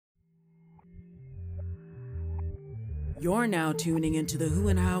You're now tuning into the Who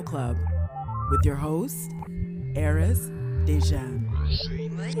and How Club with your host, Arys Dejan.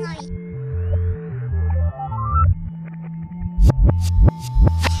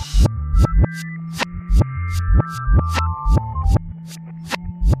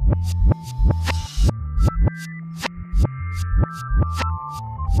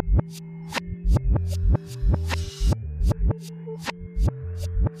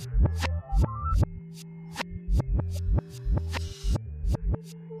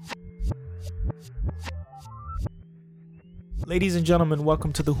 Ladies and gentlemen,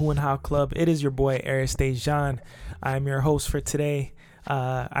 welcome to the Who and How Club. It is your boy, Arys Dejan. I am your host for today.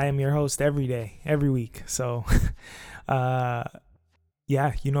 I am your host every day, every week. So,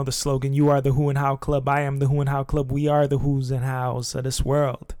 yeah, you know the slogan, you are the Who and How Club. I am the Who and How Club. We are the Who's and How's of this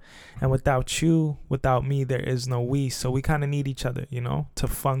world. And without you, without me, there is no we. So we kind of need each other, you know, to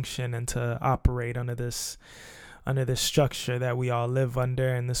function and to operate under this structure that we all live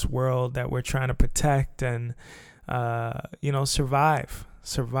under in this world that we're trying to protect and survive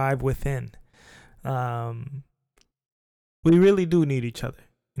within. We really do need each other.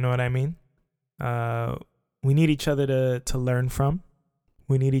 You know what I mean? We need each other to learn from.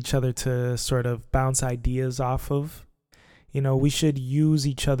 We need each other to sort of bounce ideas off of. You know, we should use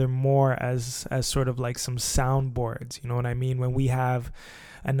each other more as sort of like some soundboards. You know what I mean? When we have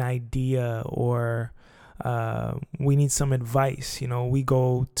an idea or we need some advice, you know, we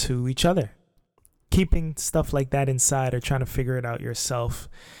go to each other. Keeping stuff like that inside or trying to figure it out yourself,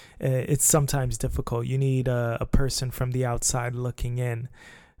 it's sometimes difficult. You need a person from the outside looking in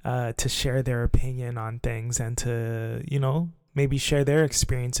to share their opinion on things and to, you know, maybe share their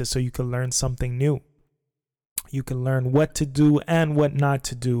experiences so you can learn something new. You can learn what to do and what not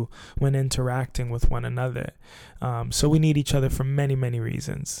to do when interacting with one another. So we need each other for many, many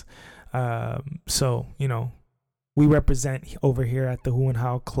reasons. So, you know, we represent over here at the Who and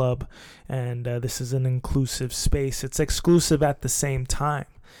How Club, and this is an inclusive space. It's exclusive at the same time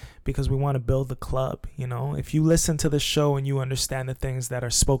because we want to build the club. You know, if you listen to the show and you understand the things that are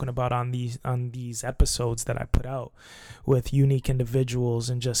spoken about on these episodes that I put out with unique individuals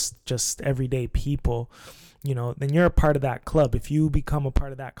and just everyday people, you know, then you're a part of that club. If you become a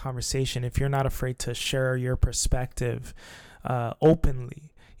part of that conversation, if you're not afraid to share your perspective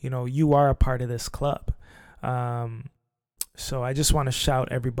openly, you know, you are a part of this club. So I just want to shout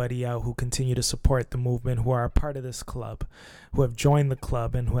everybody out who continue to support the movement, who are a part of this club, who have joined the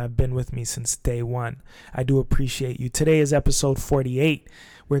club and who have been with me since day one. I do appreciate you. Today is episode 48.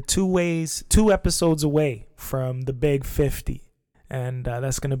 We're two episodes away from the big 50. And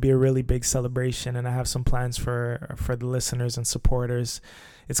that's going to be a really big celebration. And I have some plans for the listeners and supporters.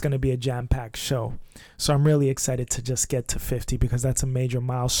 It's going to be a jam-packed show. So I'm really excited to just get to 50 because that's a major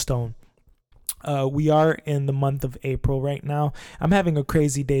milestone. We are in the month of April right now. I'm having a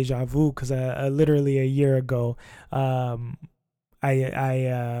crazy deja vu because literally a year ago, I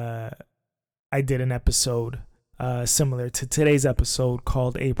did an episode similar to today's episode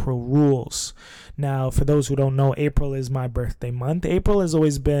called April Rules. Now, for those who don't know, April is my birthday month. April has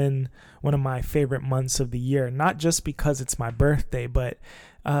always been one of my favorite months of the year, not just because it's my birthday, but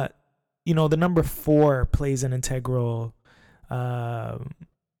you know, the number 4 plays an integral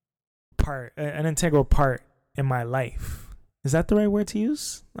part in my life. Is that the right word to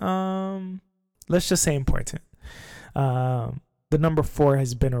use? Let's just say important. The number 4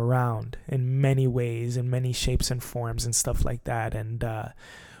 has been around in many ways, in many shapes and forms and stuff like that. And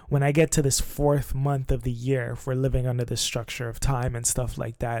when I get to this 4th month of the year, if we're living under this structure of time and stuff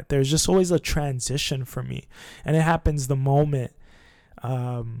like that, there's just always a transition for me. And it happens the moment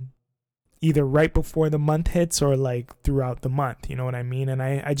either right before the month hits or like throughout the month, you know what I mean? And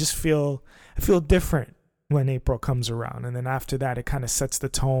I just feel different when April comes around. And then after that, it kind of sets the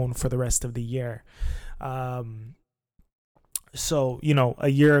tone for the rest of the year. So, you know, a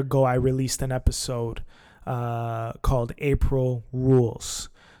year ago, I released an episode called April Rules.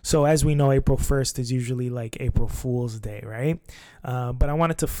 So as we know, April 1st is usually like April Fool's Day, right? But I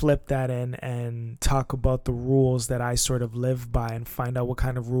wanted to flip that and talk about the rules that I sort of live by and find out what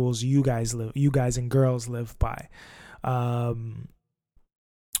kind of rules you guys and girls live by.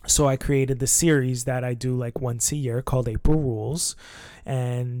 So I created the series that I do like once a year called April Rules.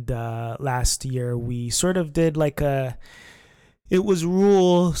 And last year we sort of did like it was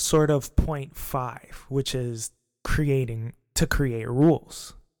rule sort of 0.5, which is create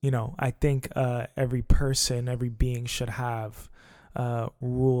rules. You know, I think every person, every being should have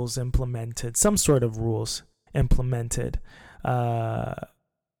rules implemented, some sort of rules implemented into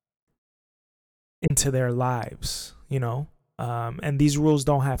their lives, you know. And these rules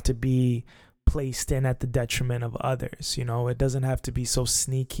don't have to be placed in at the detriment of others. It doesn't have to be so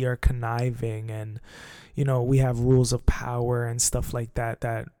sneaky or conniving. And we have rules of power and stuff like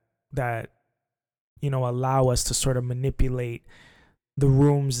that allow us to sort of manipulate the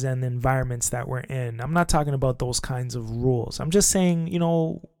rooms and environments that we're in. I'm not talking about those kinds of rules. I'm just saying,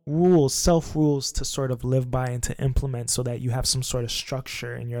 rules, self-rules to sort of live by and to implement so that you have some sort of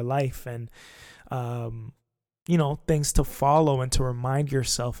structure in your life and, things to follow and to remind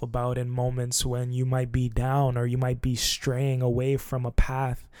yourself about in moments when you might be down or you might be straying away from a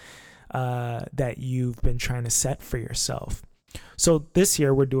path that you've been trying to set for yourself. So this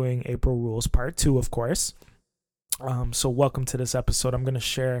year we're doing April Rules Part 2, of course. So welcome to this episode. I'm going to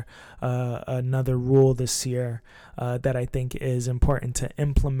share another rule this year that I think is important to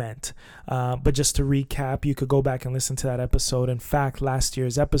implement. But just to recap, you could go back and listen to that episode. In fact, last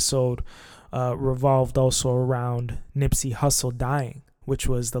year's episode revolved also around Nipsey Hussle dying, which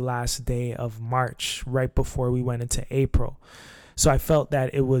was the last day of March, right before we went into April. So I felt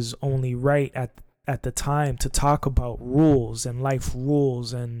that it was only right at the time to talk about rules and life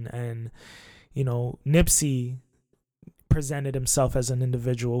rules and Nipsey presented himself as an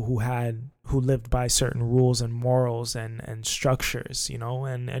individual who lived by certain rules and morals and structures,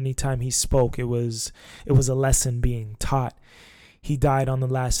 and anytime he spoke, it was a lesson being taught. He died on the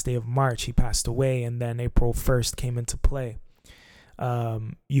last day of March. He passed away, and then April 1st came into play.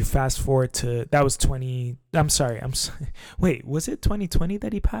 You fast forward to, that was wait, was it 2020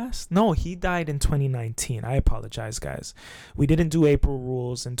 that he passed? No, he died in 2019. I apologize, guys. We didn't do April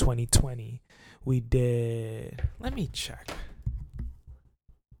Rules in 2020. We did, let me check.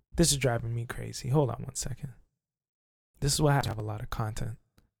 This is driving me crazy. Hold on one second. This is why I have a lot of content.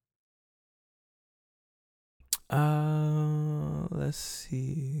 Let's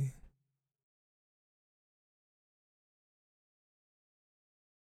see.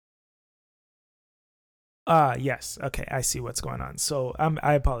 Yes. Okay, I see what's going on. So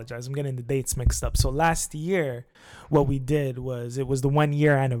I apologize. I'm getting the dates mixed up. So last year, what we did was, it was the 1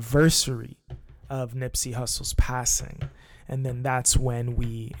 year anniversary of Nipsey Hussle's passing. And then that's when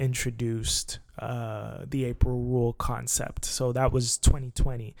we introduced the April Rule concept. So that was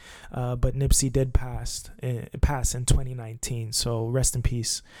 2020. But Nipsey did pass in 2019. So rest in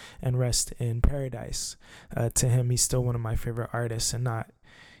peace and rest in paradise. To him, he's still one of my favorite artists, and not,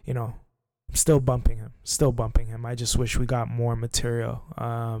 still bumping him. I just wish we got more material.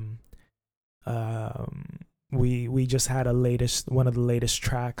 We just had one of the latest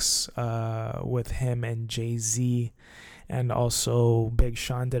tracks with him and Jay-Z, and also Big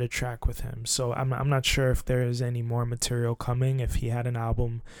Sean did a track with him. So I'm not sure if there is any more material coming, if he had an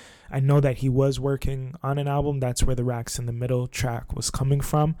album. I know that he was working on an album. That's where the Racks in the Middle track was coming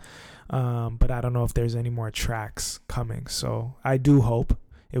from. But I don't know if there's any more tracks coming. So I do hope.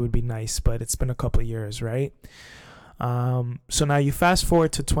 It would be nice, but it's been a couple of years, right? So now you fast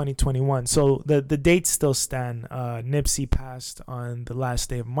forward to 2021. So the dates still stand. Nipsey passed on the last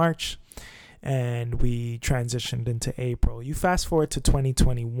day of March, and we transitioned into April. You fast forward to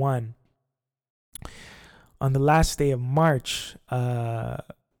 2021. On the last day of March,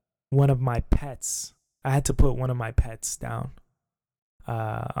 one of my pets, I had to put one of my pets down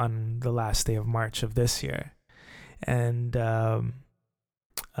on the last day of March of this year. And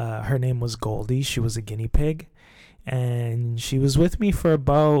her name was Goldie. She was a guinea pig. And she was with me for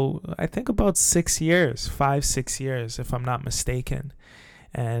about 6 years, 5-6 years, if I'm not mistaken.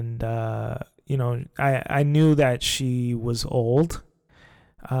 And, I knew that she was old,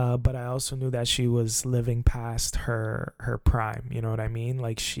 but I also knew that she was living past her prime. You know what I mean?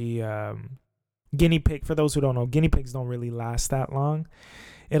 Like guinea pig, for those who don't know, guinea pigs don't really last that long.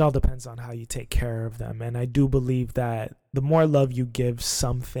 It all depends on how you take care of them. And I do believe that the more love you give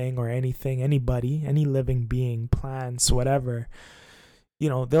something or anything, anybody, any living being, plants, whatever,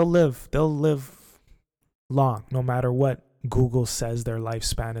 they'll live long, no matter what Google says their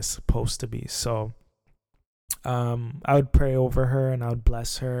lifespan is supposed to be. So I would pray over her and I would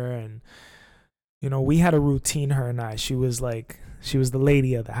bless her. And, we had a routine, her and I. She was the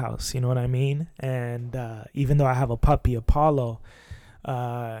lady of the house, you know what I mean? And even though I have a puppy, Apollo,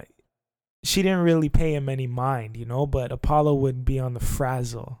 she didn't really pay him any mind, but Apollo would be on the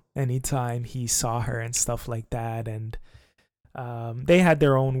frazzle anytime he saw her and stuff like that. And they had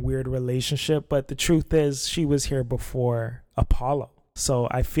their own weird relationship, but the truth is she was here before Apollo. So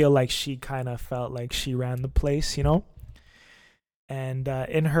I feel like she kind of felt like she ran the place, And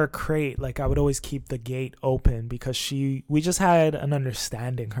in her crate, like, I would always keep the gate open because we just had an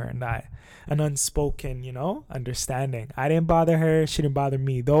understanding, her and I, an unspoken, understanding. I didn't bother her. She didn't bother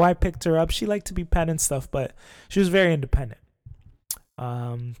me. Though I picked her up, she liked to be pet and stuff, but she was very independent.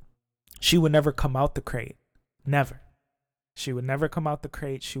 She she would never come out the crate. Never. She would never come out the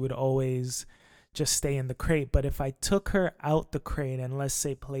crate. She would always just stay in the crate. But if I took her out the crate and let's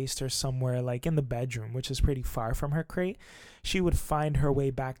say placed her somewhere like in the bedroom, which is pretty far from her crate, she would find her way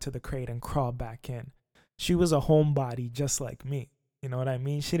back to the crate and crawl back in. She was a homebody just like me. You know what I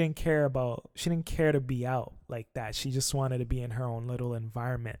mean? She didn't care to be out like that. She just wanted to be in her own little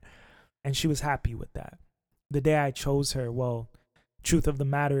environment. And she was happy with that. The day I chose her, well, truth of the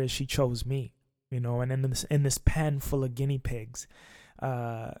matter is she chose me. You know, and in this pen full of guinea pigs,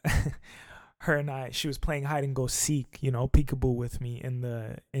 her and I, she was playing hide and go seek, you know, peekaboo with me in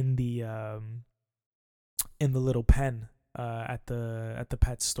the little pen at the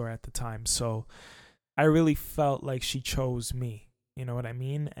pet store at the time. So I really felt like she chose me. You know what I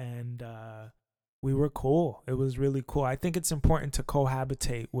mean? And we were cool. It was really cool. I think it's important to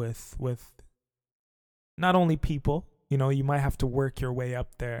cohabitate with not only people. You know, you might have to work your way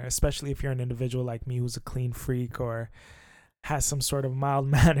up there, especially if you're an individual like me who's a clean freak or has some sort of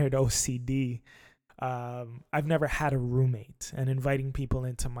mild-mannered OCD. I've never had a roommate, and inviting people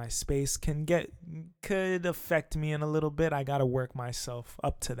into my space could affect me in a little bit. I got to work myself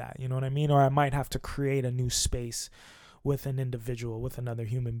up to that, you know what I mean? Or I might have to create a new space with an individual, with another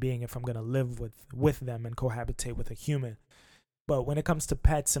human being, if I'm going to live with them and cohabitate with a human. But when it comes to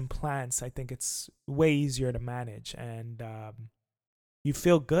pets and plants, I think it's way easier to manage, and you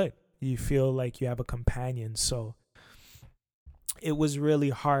feel good. You feel like you have a companion. So it was really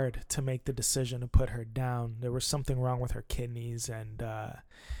hard to make the decision to put her down. There was something wrong with her kidneys and her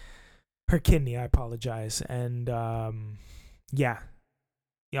kidney. I apologize. And all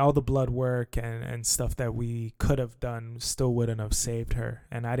the blood work and stuff that we could have done still wouldn't have saved her.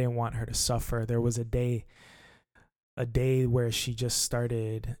 And I didn't want her to suffer. There was a day where she just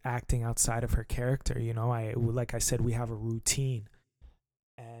started acting outside of her character. You know, like I said, we have a routine.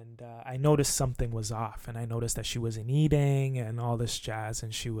 And I noticed something was off, and I noticed that she wasn't eating and all this jazz,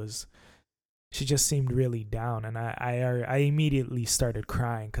 and she just seemed really down. And I immediately started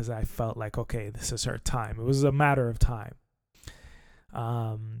crying because I felt like, okay, this is her time. It was a matter of time.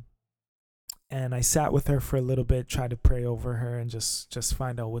 And I sat with her for a little bit, tried to pray over her and just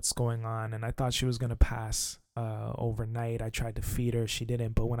find out what's going on. And I thought she was going to pass overnight. I tried to feed her. She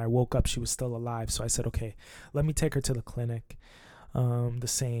didn't. But when I woke up, she was still alive. So I said, okay, let me take her to the clinic. The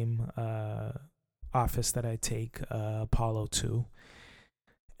same office that I take Apollo to.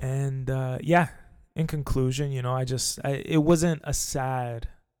 And in conclusion, you know, it wasn't a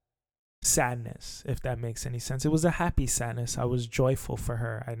sadness, if that makes any sense. It was a happy sadness. I was joyful for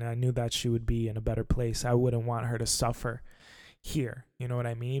her, and I knew that she would be in a better place. I wouldn't want her to suffer here, you know what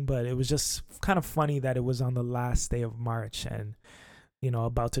I mean? But it was just kind of funny that it was on the last day of March and, you know,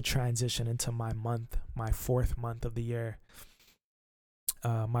 about to transition into my 4th month of the year.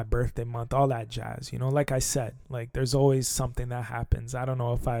 My birthday month, all that jazz, you know. Like I said, like there's always something that happens. I don't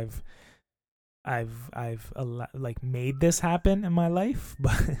know if I've like made this happen in my life,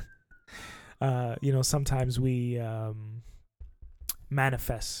 but you know, sometimes we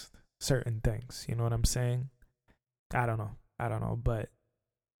manifest certain things. You know what I'm saying? I don't know, but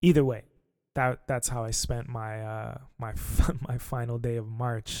either way, that's how I spent my my final day of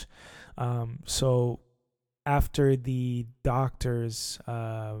March. So after the doctors,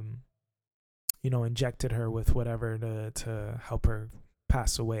 you know, injected her with whatever to help her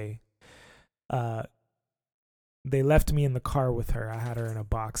pass away, they left me in the car with her. I had her in a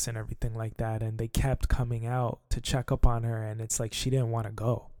box and everything like that, and they kept coming out to check up on her, and it's like she didn't want to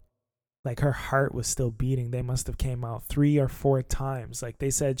go. Like her heart was still beating. They must have came out 3 or 4 times. Like they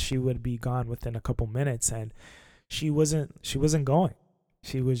said she would be gone within a couple minutes, and she wasn't going.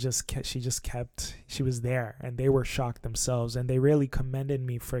 She was there, and they were shocked themselves, and they really commended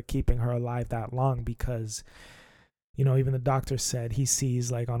me for keeping her alive that long because, you know, even the doctor said he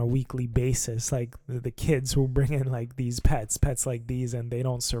sees like on a weekly basis, like the kids who bring in like these pets like these, and they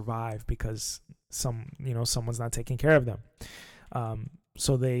don't survive because someone's not taking care of them.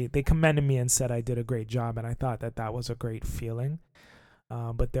 So they commended me and said I did a great job, and I thought that was a great feeling.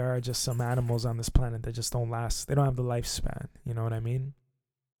 But there are just some animals on this planet that just don't last. They don't have the lifespan. You know what I mean?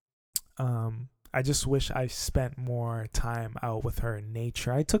 I just wish I spent more time out with her in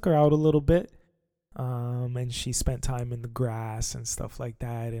nature. I took her out a little bit, and she spent time in the grass and stuff like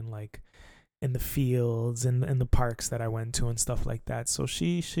that, and like in the fields and in the parks that I went to and stuff like that. So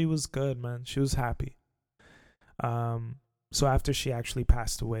she was good, man. She was happy. So after she actually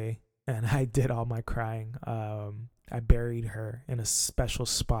passed away and I did all my crying, I buried her in a special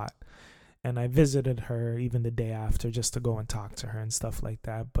spot. And I visited her even the day after just to go and talk to her and stuff like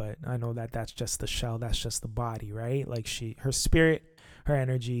that. But I know that that's just the shell. That's just the body, right? Like her spirit, her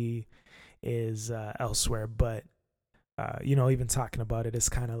energy is elsewhere. But even talking about it is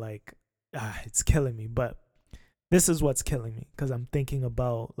kind of like it's killing me. But this is what's killing me, because I'm thinking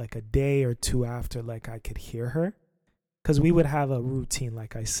about like a day or two after, like I could hear her, because we would have a routine,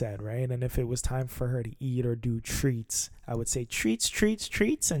 like I said, right? And if it was time for her to eat or do treats, I would say treats, treats,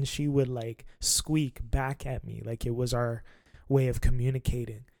 treats, and she would like squeak back at me, like it was our way of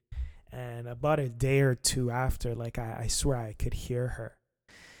communicating. And about a day or two after, like I swear I could hear her.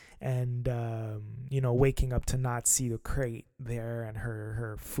 And waking up to not see the crate there and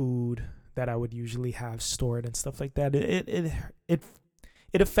her food that I would usually have stored and stuff like that, it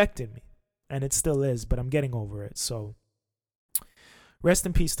affected me, and it still is, but I'm getting over it. So rest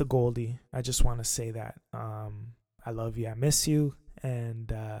in peace to Goldie. I just want to say that I love you, I miss you,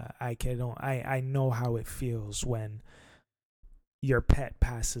 and I know how it feels when your pet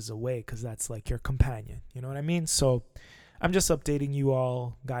passes away, because that's like your companion, you know what I mean? So I'm just updating you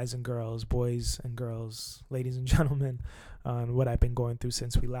all, guys and girls, boys and girls, ladies and gentlemen, on what I've been going through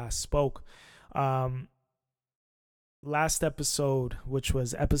since we last spoke. Last episode, which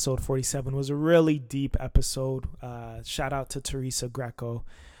was episode 47, was a really deep episode. Shout out to Teresa Greco.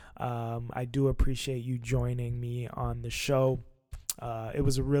 I do appreciate you joining me on the show. It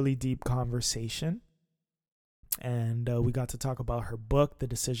was a really deep conversation. And we got to talk about her book, The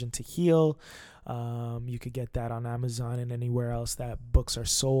Decision to Heal. You could get that on Amazon and anywhere else that books are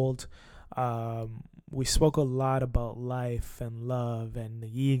sold. We spoke a lot about life and love and the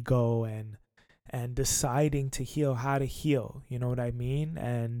ego and deciding to heal, how to heal, you know what I mean?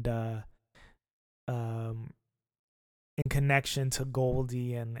 And in connection to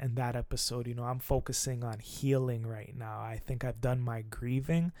Goldie and that episode, I'm focusing on healing right now. I think I've done my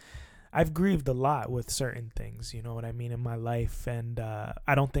grieving. I've grieved a lot with certain things, you know what I mean, in my life. And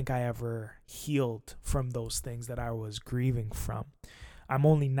I don't think I ever healed from those things that I was grieving from. I'm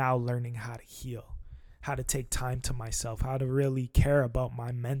only now learning how to heal, how to take time to myself, how to really care about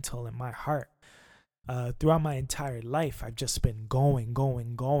my mental and my heart. Throughout my entire life, I've just been going.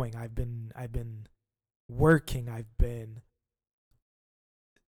 I've been working. I've been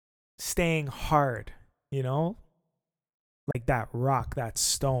staying hard, like that rock, that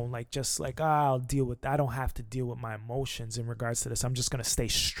stone, like just like, I'll deal with that. I don't have to deal with my emotions in regards to this. I'm just gonna stay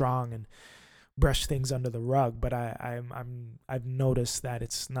strong and brush things under the rug. But I've noticed that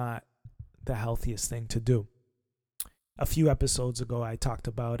it's not the healthiest thing to do. A few episodes ago, I talked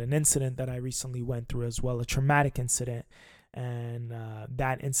about an incident that I recently went through as well, a traumatic incident. And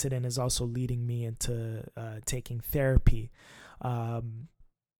that incident is also leading me into taking therapy.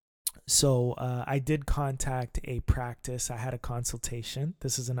 So I did contact a practice. I had a consultation.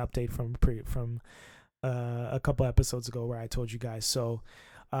 This is an update from a couple episodes ago where I told you guys. So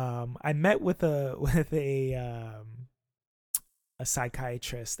I met with a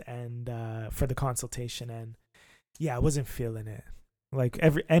psychiatrist and for the consultation, and I wasn't feeling it. Like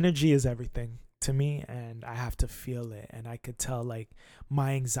every energy is everything to me, and I have to feel it. And I could tell like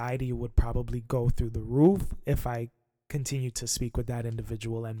my anxiety would probably go through the roof if I continued to speak with that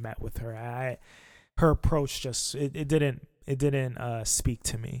individual and met with her. Her approach just it didn't speak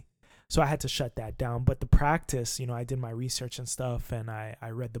to me, so I had to shut that down. But the practice, I did my research and stuff, and I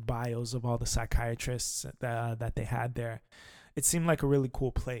read the bios of all the psychiatrists that they had there. It seemed like a really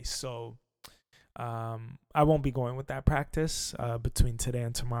cool place. So I won't be going with that practice. Between today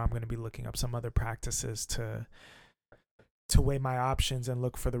and tomorrow, I'm going to be looking up some other practices to weigh my options and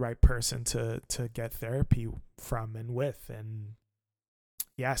look for the right person to get therapy from and with, and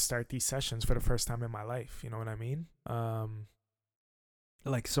start these sessions for the first time in my life. You know what I mean?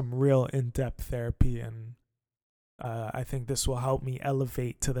 Like some real in-depth therapy, and I think this will help me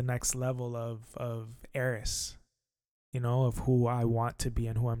elevate to the next level of Arys, of who I want to be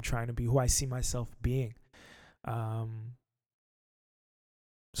and who I'm trying to be, who I see myself being. So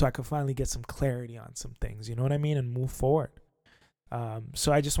I could finally get some clarity on some things, you know what I mean, and move forward.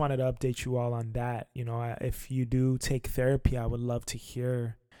 So I just wanted to update you all on that. If you do take therapy, I would love to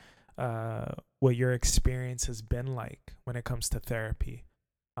hear what your experience has been like when it comes to therapy.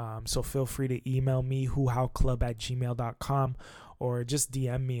 So feel free to email me, whohowclub@gmail.com, or just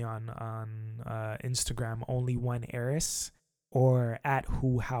DM me on Instagram, only1Arys, or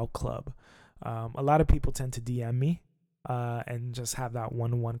 @whohowclub. A lot of people tend to DM me and just have that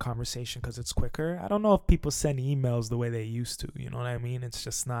one-on-one conversation because it's quicker. I don't know if people send emails the way they used to, you know what I mean? It's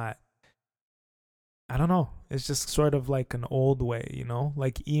just not, I don't know. It's just sort of like an old way,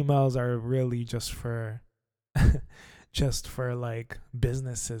 like emails are really just for just for like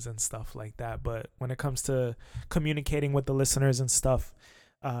businesses and stuff like that. But when it comes to communicating with the listeners and stuff,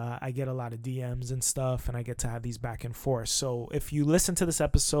 I get a lot of DMs and stuff, and I get to have these back and forth. So if you listen to this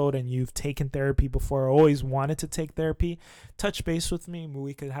episode and you've taken therapy before or always wanted to take therapy, touch base with me.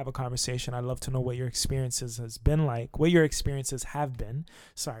 We could have a conversation. I'd love to know what your experiences has been like, what your experiences have been.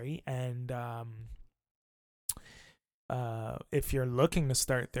 Sorry. And if you're looking to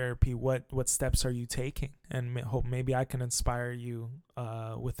start therapy, what steps are you taking? And hope maybe I can inspire you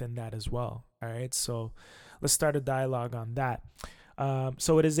within that as well. All right. So let's start a dialogue on that.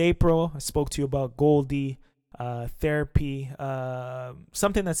 So it is April. I spoke to you about Goldie, therapy,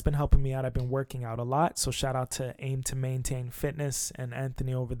 something that's been helping me out. I've been working out a lot. So shout out to Aim to Maintain Fitness and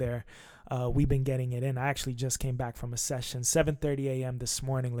Anthony over there. We've been getting it in. I actually just came back from a session, 7:30 a.m. this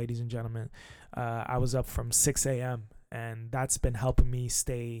morning, ladies and gentlemen. I was up from 6 a.m. and that's been helping me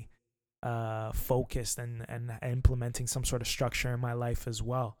stay focused and implementing some sort of structure in my life as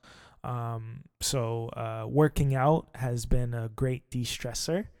well. So working out has been a great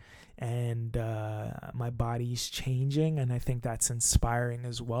de-stressor, and my body's changing, and I think that's inspiring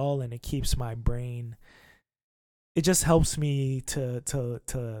as well, and it keeps my brain, it just helps me to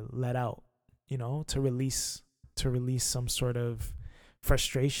let out, to release some sort of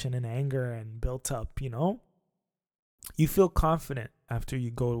frustration and anger and built up, you feel confident after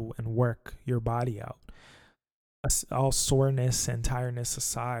you go and work your body out. All soreness and tiredness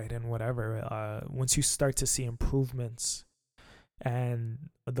aside and whatever, once you start to see improvements and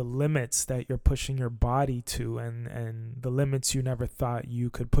the limits that you're pushing your body to, and the limits you never thought you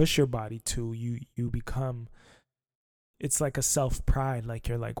could push your body to, you become, it's like a self-pride, like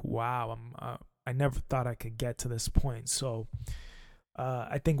you're like, wow, I never thought I could get to this point. So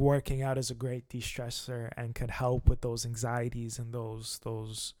I think working out is a great de-stressor and could help with those anxieties and those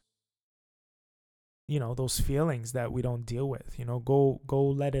those feelings that we don't deal with. Go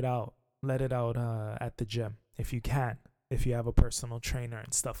let it out at the gym if you can, if you have a personal trainer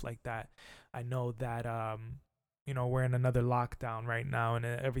and stuff like that. I know that we're in another lockdown right now, and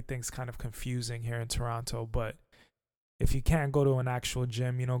everything's kind of confusing here in Toronto, but if you can't go to an actual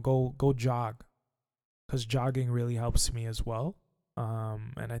gym, go jog, because jogging really helps me as well.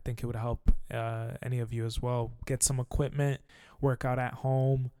 And I think it would help any of you as well. Get some equipment, work out at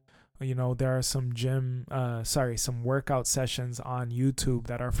home. There are some some workout sessions on YouTube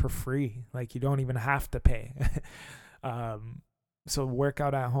that are for free. Like, you don't even have to pay. So work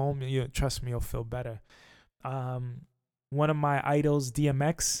out at home. Trust me, you'll feel better. One of my idols,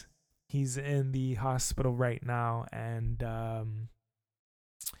 DMX, he's in the hospital right now, and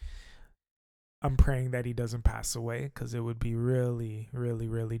I'm praying that he doesn't pass away, because it would be really, really,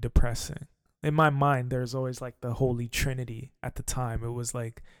 really depressing. In my mind, there's always like the Holy Trinity at the time. It was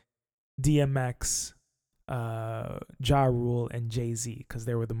like DMX, Ja Rule, and Jay-Z, because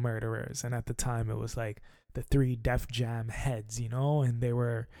they were the murderers. And at the time, it was like the three Def Jam heads, and they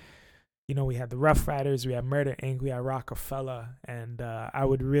were, we had the Rough Riders, we had Murder Inc., we had Rockefeller, and I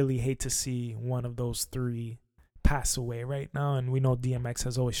would really hate to see one of those three pass away right now. And we know DMX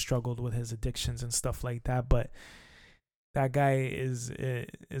has always struggled with his addictions and stuff like that, but that guy is a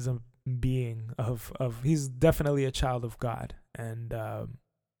being of he's definitely a child of God, and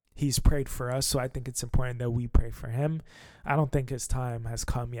he's prayed for us, so I think it's important that we pray for him. I don't think his time has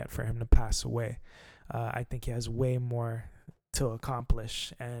come yet for him to pass away. I think he has way more to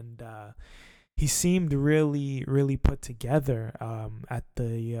accomplish, and he seemed really, really put together at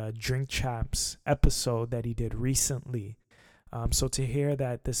the Drink Champs episode that he did recently. So to hear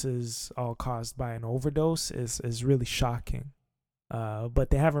that this is all caused by an overdose is really shocking. But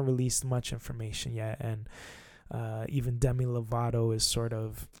they haven't released much information yet, and even Demi Lovato is sort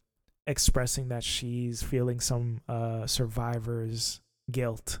of expressing that she's feeling some survivor's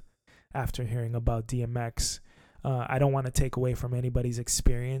guilt after hearing about DMX. I don't want to take away from anybody's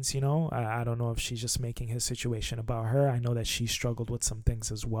experience, I don't know if she's just making his situation about her. I know that she struggled with some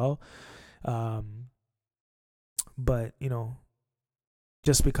things as well. But,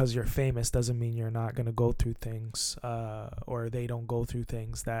 just because you're famous doesn't mean you're not going to go through things, or they don't go through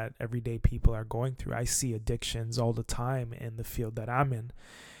things that everyday people are going through. I see addictions all the time in the field that I'm in.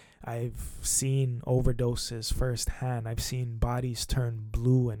 I've seen overdoses firsthand. I've seen bodies turn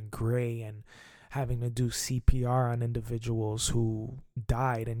blue and gray, and having to do CPR on individuals who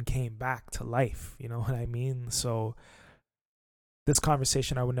died and came back to life. You know what I mean? So this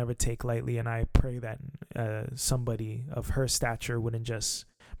conversation I would never take lightly, and I pray that somebody of her stature wouldn't just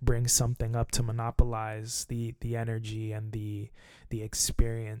bring something up to monopolize the energy and the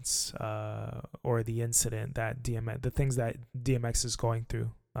experience or the incident that the things that DMX is going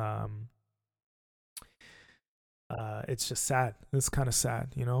through. It's just sad. It's kind of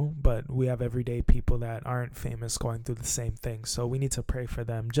sad, you know, but we have everyday people that aren't famous going through the same thing. So we need to pray for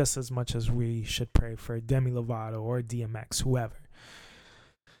them just as much as we should pray for Demi Lovato or DMX, whoever.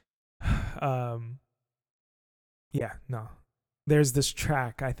 Yeah, no. There's this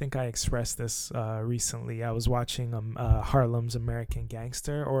track. I think I expressed this recently. I was watching Harlem's American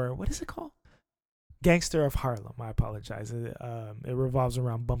Gangster, or what is it called? Gangster of Harlem. I apologize. It revolves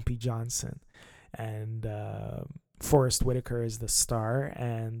around Bumpy Johnson, and Forrest Whitaker is the star,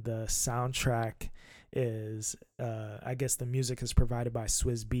 and the soundtrack is I guess the music is provided by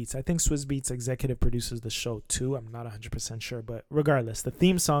Swizz Beatz. I think Swizz Beatz executive produces the show too. I'm not 100% sure, but regardless, the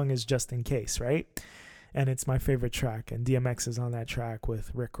theme song is Just in Case, right? And it's my favorite track, and DMX is on that track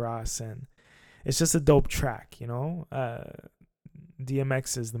with Rick Ross, and it's just a dope track, you know.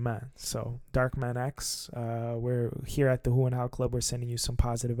 DMX is the man. So Darkman X, we're here at the Who and How Club. We're sending you some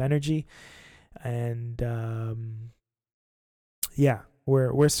positive energy, and yeah,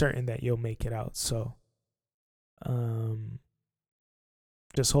 we're certain that you'll make it out. So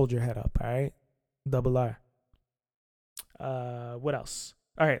just hold your head up, all right? Double R. What else?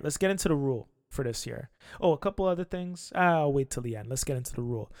 All right, let's get into the rule for this year. Oh, a couple other things. I'll wait till the end. Let's get into the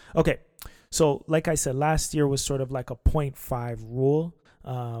rule. Okay, so like I said, last year was sort of like a 0.5 rule,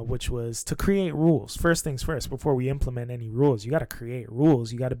 which was to create rules. First things first, before we implement any rules, you got to create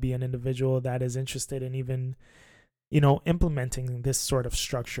rules. You got to be an individual that is interested in even, you know, implementing this sort of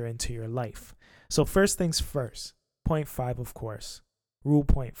structure into your life. So first things first, 0.5, of course. Rule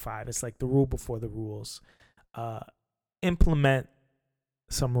 0.5. It's like the rule before the rules. Implement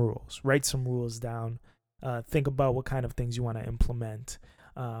some rules. Write some rules down. Think about what kind of things you want to implement.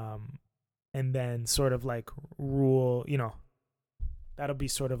 And then sort of like rule, you know, that'll be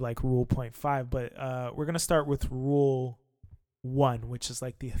sort of like rule 0.5. But we're going to start with rule 1, which is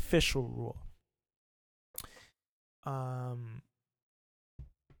like the official rule.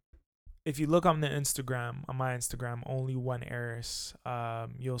 If you look on my Instagram, only one Arys,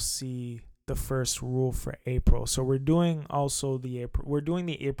 you'll see the first rule for April. So we're doing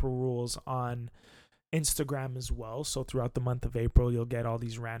the April rules on Instagram as well. So throughout the month of April, you'll get all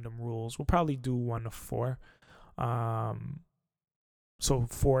these random rules. We'll probably do 1 of 4. So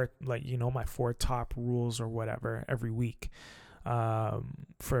 4, like, you know, my 4 top rules or whatever every week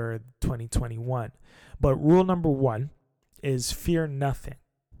for 2021. But rule number 1 is fear nothing.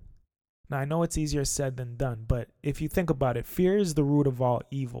 Now, I know it's easier said than done, but if you think about it, fear is the root of all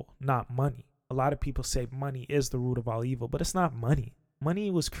evil, not money. A lot of people say money is the root of all evil, but it's not money. Money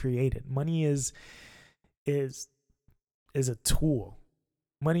was created. Money is a tool.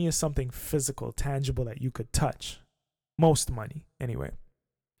 Money is something physical, tangible that you could touch. Most money, anyway.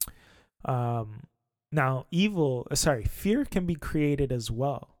 Now, fear can be created as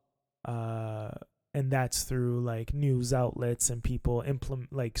well. And that's through like news outlets and people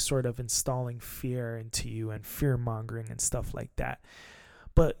sort of installing fear into you and fear mongering and stuff like that.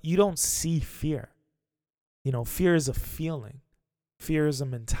 But you don't see fear. You know, fear is a feeling. Fear is a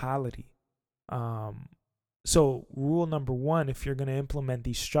mentality. So rule number 1, if you're going to implement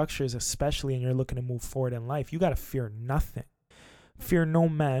these structures, especially and you're looking to move forward in life, you got to fear nothing. Fear no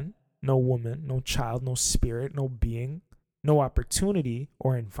man, no woman, no child, no spirit, no being, no opportunity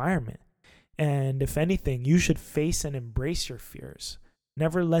or environment. And if anything, you should face and embrace your fears.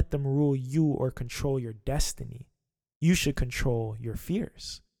 Never let them rule you or control your destiny. You should control your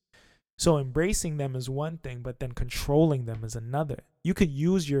fears. So embracing them is one thing, but then controlling them is another. You could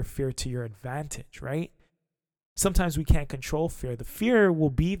use your fear to your advantage, right? Sometimes we can't control fear. The fear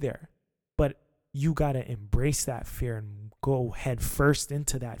will be there, but you got to embrace that fear and go head first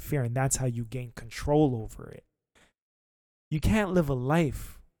into that fear. And that's how you gain control over it. You can't live a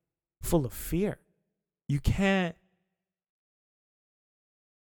life full of fear. You can't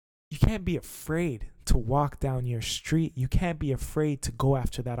be afraid to walk down your street. You can't be afraid to go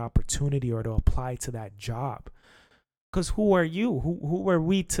after that opportunity or to apply to that job. Because who are you? Who are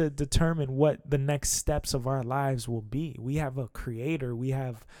we to determine what the next steps of our lives will be? We have a creator. We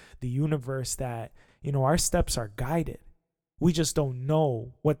have the universe that, you know, our steps are guided. We just don't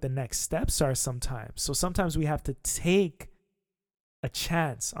know what the next steps are sometimes. So sometimes we have to take a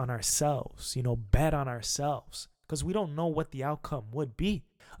chance on ourselves, you know, bet on ourselves, because we don't know what the outcome would be.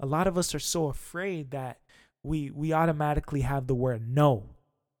 A lot of us are so afraid that we automatically have the word no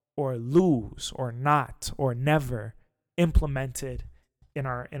or lose or not or never implemented in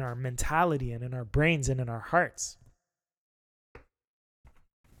our mentality and in our brains and in our hearts.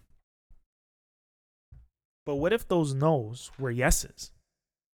 But what if those no's were yeses?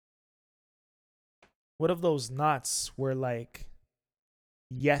 What if those nots were like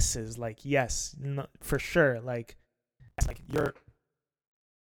yeses, like yes, no, for sure, like like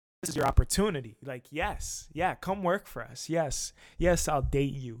this is your opportunity. Like, yes, yeah, come work for us. Yes, I'll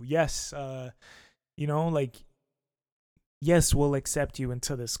date you. Yes, like, yes, we'll accept you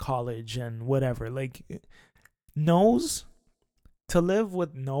into this college and whatever. Like, no's, to live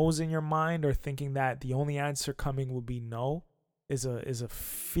with no's in your mind or thinking that the only answer coming will be no is a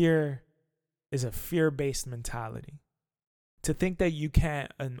fear-based mentality. To think that you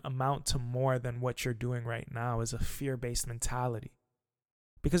can't amount to more than what you're doing right now is a fear-based mentality.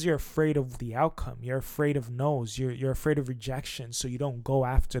 Because you're afraid of the outcome. You're afraid of no's. You're afraid of rejection. So you don't go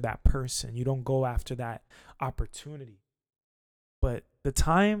after that person. You don't go after that opportunity. But the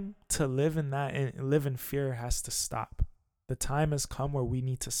time to live in fear has to stop. The time has come where we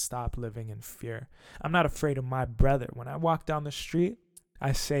need to stop living in fear. I'm not afraid of my brother. When I walk down the street,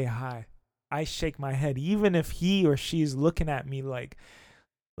 I say hi. I shake my head, even if he or she's looking at me like,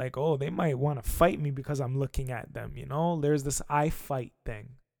 oh, they might want to fight me because I'm looking at them. There's this I fight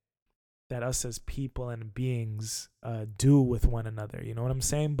thing that us as people and beings do with one another. You know what I'm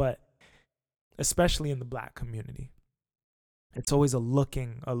saying? But especially in the Black community, it's always a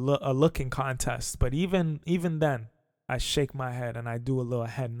looking contest. But even then, I shake my head and I do a little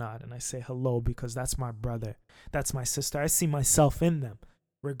head nod and I say hello because that's my brother. That's my sister. I see myself in them,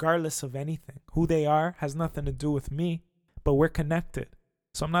 regardless of anything. Who they are has nothing to do with me, but we're connected.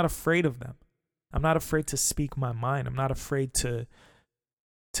 So I'm not afraid of them. I'm not afraid to speak my mind. I'm not afraid to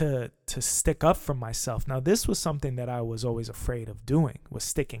stick up for myself. Now, this was something that I was always afraid of doing, was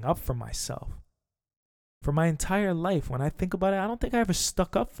sticking up for myself. For my entire life, when I think about it, I don't think I ever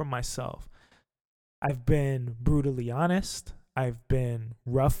stuck up for myself. I've been brutally honest. I've been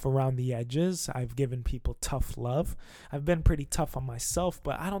rough around the edges. I've given people tough love. I've been pretty tough on myself,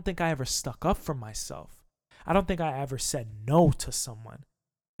 but I don't think I ever stuck up for myself. I don't think I ever said no to someone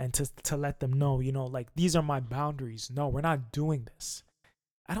and to let them know, like, these are my boundaries. No, we're not doing this.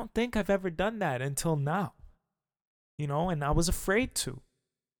 I don't think I've ever done that until now, and I was afraid to.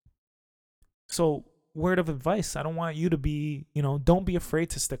 So, word of advice, I don't want you to be, don't be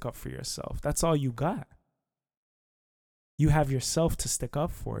afraid to stick up for yourself. That's all you got. You have yourself to stick up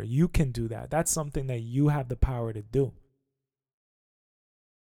for. You can do that. That's something that you have the power to do.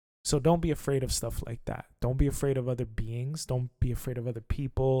 So don't be afraid of stuff like that. Don't be afraid of other beings. Don't be afraid of other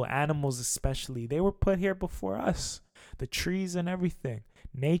people, animals especially. They were put here before us. The trees and everything.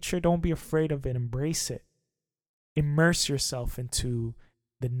 Nature, don't be afraid of it. Embrace it. Immerse yourself into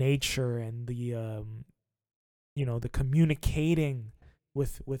the nature and the communicating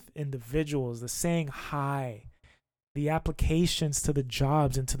with individuals, the saying hi, the applications to the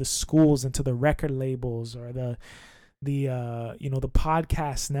jobs and to the schools and to the record labels or the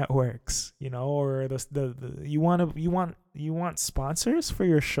podcast networks, or you want sponsors for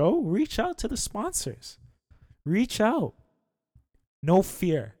your show? Reach out to the sponsors. Reach out. No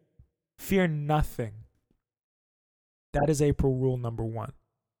fear. Fear nothing. That is April rule number 1.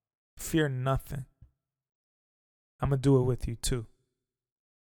 Fear nothing. I'm going to do it with you too.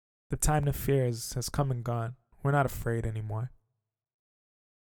 The time to fear has come and gone. We're not afraid anymore.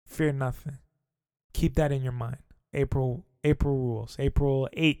 Fear nothing. Keep that in your mind. April rules. April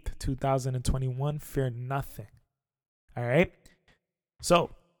 8th, 2021. Fear nothing. All right?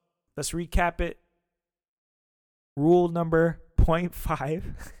 So, let's recap it. Rule number 0.5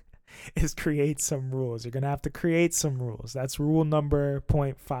 is create some rules. You're going to have to create some rules. That's rule number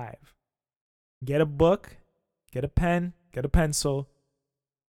 0.5. Get a book, get a pen, get a pencil,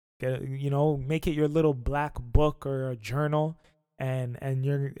 make it your little black book or a journal and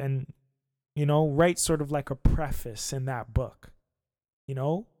write sort of like a preface in that book.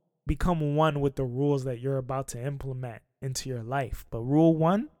 Become one with the rules that you're about to implement into your life. But rule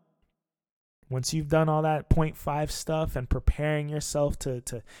 1, once you've done all that 0.5 stuff and preparing yourself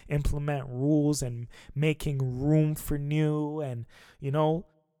to implement rules and making room for new and,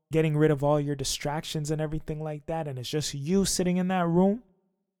 getting rid of all your distractions and everything like that, and it's just you sitting in that room,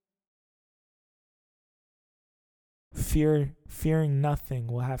 fearing nothing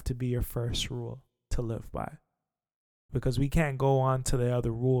will have to be your first rule to live by. Because we can't go on to the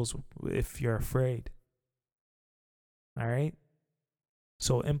other rules if you're afraid. All right?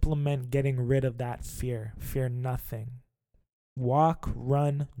 So implement getting rid of that fear. Fear nothing. Walk,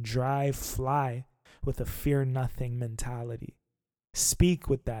 run, drive, fly with a fear nothing mentality. Speak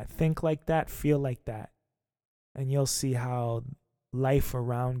with that. Think like that. Feel like that. And you'll see how life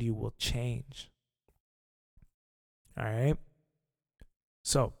around you will change. All right?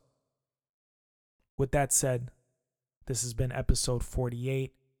 So, with that said, this has been episode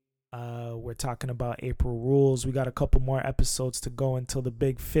 48. We're talking about April rules. We got a couple more episodes to go until the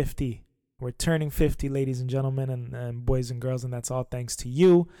big 50. We're turning 50, ladies and gentlemen, and boys and girls, and that's all thanks to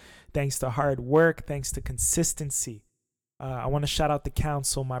you, thanks to hard work, thanks to consistency. I want to shout out the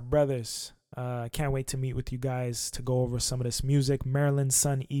council, my brothers. I can't wait to meet with you guys to go over some of this music. Maryland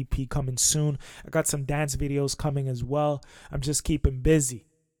Sun EP coming soon. I got some dance videos coming as well. I'm just keeping busy.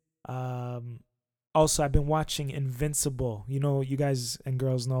 Also, I've been watching Invincible. You know, you guys and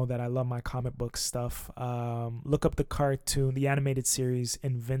girls know that I love my comic book stuff. Look up the cartoon, the animated series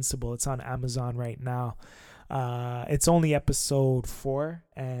Invincible. It's on Amazon right now. It's only episode 4,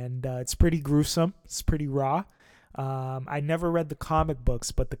 and it's pretty gruesome. It's pretty raw. I never read the comic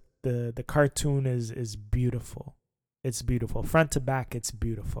books, but the cartoon is beautiful. It's beautiful. Front to back, it's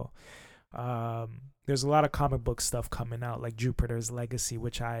beautiful. There's a lot of comic book stuff coming out, like Jupiter's Legacy,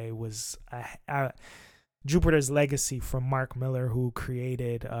 which Jupiter's Legacy from Mark Miller, who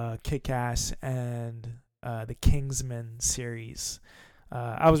created Kick-Ass and the Kingsman series.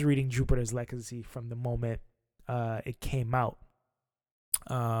 I was reading Jupiter's Legacy from the moment it came out.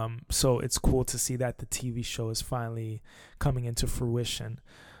 So it's cool to see that the TV show is finally coming into fruition.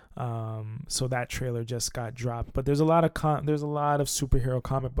 So that trailer just got dropped, but there's a lot of superhero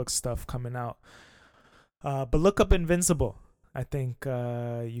comic book stuff coming out. But look up Invincible. I think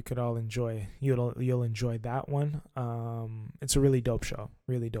you could all enjoy. You'll enjoy that one. It's a really dope show.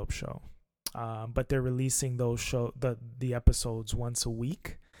 But they're releasing the episodes once a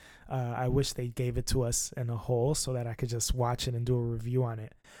week. I wish they gave it to us in a whole so that I could just watch it and do a review on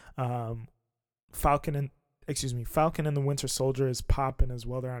it. Falcon and the Winter Soldier is popping as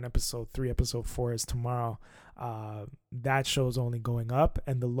well. They're on episode 3. Episode 4 is tomorrow. That show is only going up,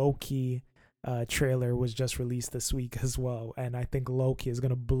 and the Loki trailer was just released this week as well. And I think Loki is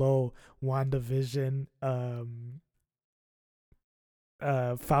gonna blow WandaVision,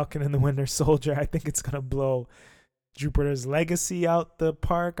 Falcon and the Winter Soldier. I think it's gonna blow Jupiter's Legacy out the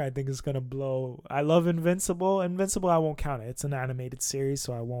park. I think it's gonna blow. I love Invincible. I won't count it. It's an animated series,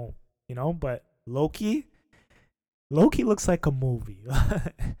 so I won't. But Loki looks like a movie.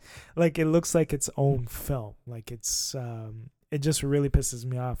 Like it looks like its own film. Like it's it just really pisses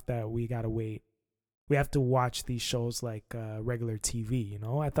me off that we gotta wait. We have to watch these shows like regular TV.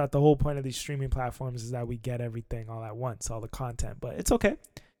 I thought the whole point of these streaming platforms is that we get everything all at once, all the content. But it's okay.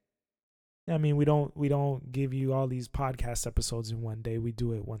 I mean, we don't give you all these podcast episodes in one day. We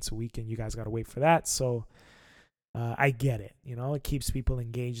do it once a week, and you guys gotta wait for that. So I get it. It keeps people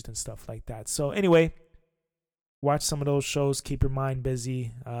engaged and stuff like that. So anyway, watch some of those shows. Keep your mind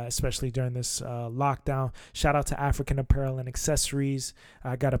busy, especially during this lockdown. Shout out to African Apparel and Accessories.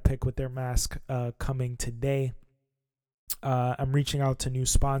 I got a pick with their mask coming today. I'm reaching out to new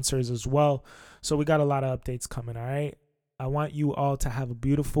sponsors as well. So we got a lot of updates coming, all right? I want you all to have a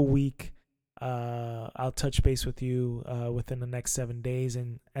beautiful week. I'll touch base with you within the next 7 days.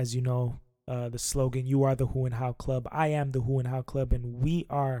 And as you know, the slogan, you are the Who and How Club. I am the Who and How Club, and we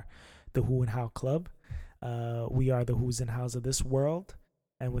are the Who and How Club. We are the who's and hows of this world,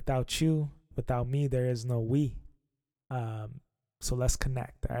 and without you, without me, there is no we. So let's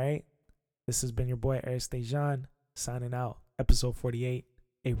connect, all right? This has been your boy Arys signing out. Episode 48,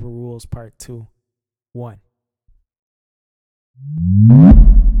 April Rules Part 2, 1.